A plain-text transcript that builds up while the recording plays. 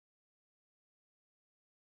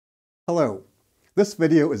Hello, this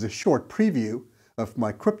video is a short preview of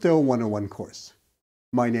my Crypto 101 course.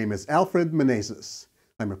 My name is Alfred Menezes.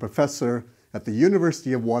 I'm a professor at the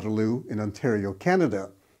University of Waterloo in Ontario,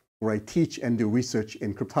 Canada, where I teach and do research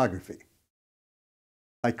in cryptography.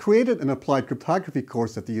 I created an applied cryptography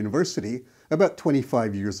course at the university about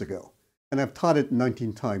 25 years ago, and I've taught it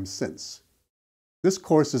 19 times since. This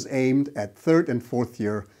course is aimed at third and fourth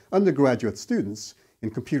year undergraduate students in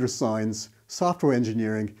computer science, software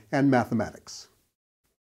engineering, and mathematics.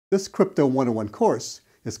 This Crypto 101 course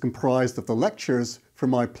is comprised of the lectures from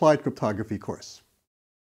my applied cryptography course.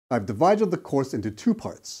 I've divided the course into two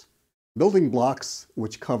parts: building blocks,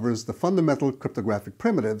 which covers the fundamental cryptographic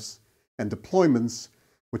primitives, and deployments,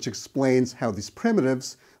 which explains how these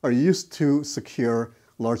primitives are used to secure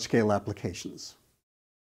large-scale applications.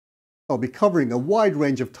 I'll be covering a wide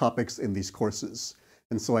range of topics in these courses,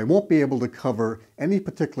 and so I won't be able to cover any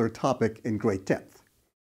particular topic in great depth.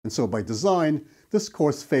 And so by design, this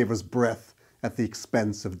course favors breadth at the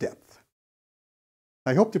expense of depth.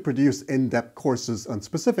 I hope to produce in-depth courses on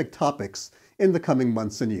specific topics in the coming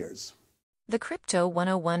months and years. The Crypto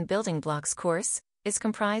 101 Building Blocks course is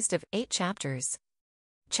comprised of 8 chapters.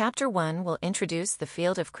 Chapter 1 will introduce the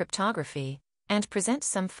field of cryptography and present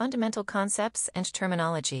some fundamental concepts and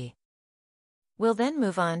terminology. We'll then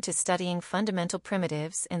move on to studying fundamental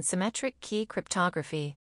primitives in symmetric key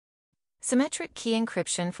cryptography, symmetric key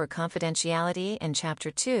encryption for confidentiality in Chapter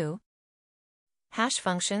 2, hash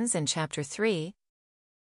functions in Chapter 3,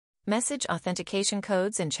 message authentication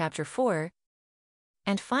codes in Chapter 4,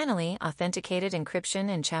 and finally authenticated encryption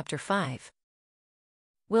in Chapter 5.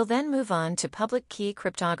 We'll then move on to public key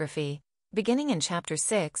cryptography, beginning in Chapter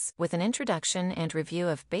 6 with an introduction and review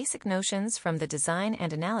of basic notions from the design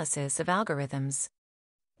and analysis of algorithms.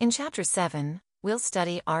 In Chapter 7, we'll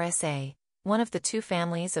study RSA, one of the 2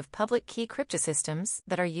 families of public key cryptosystems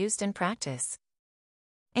that are used in practice.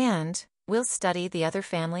 And we'll study the other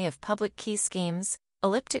family of public key schemes,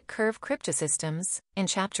 elliptic curve cryptosystems, in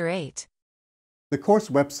Chapter 8. The course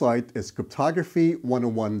website is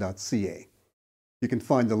cryptography101.ca. You can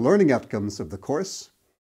find the learning outcomes of the course,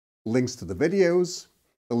 links to the videos,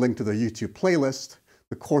 a link to the YouTube playlist,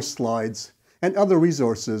 the course slides, and other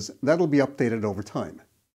resources that will be updated over time.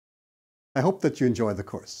 I hope that you enjoy the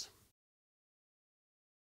course.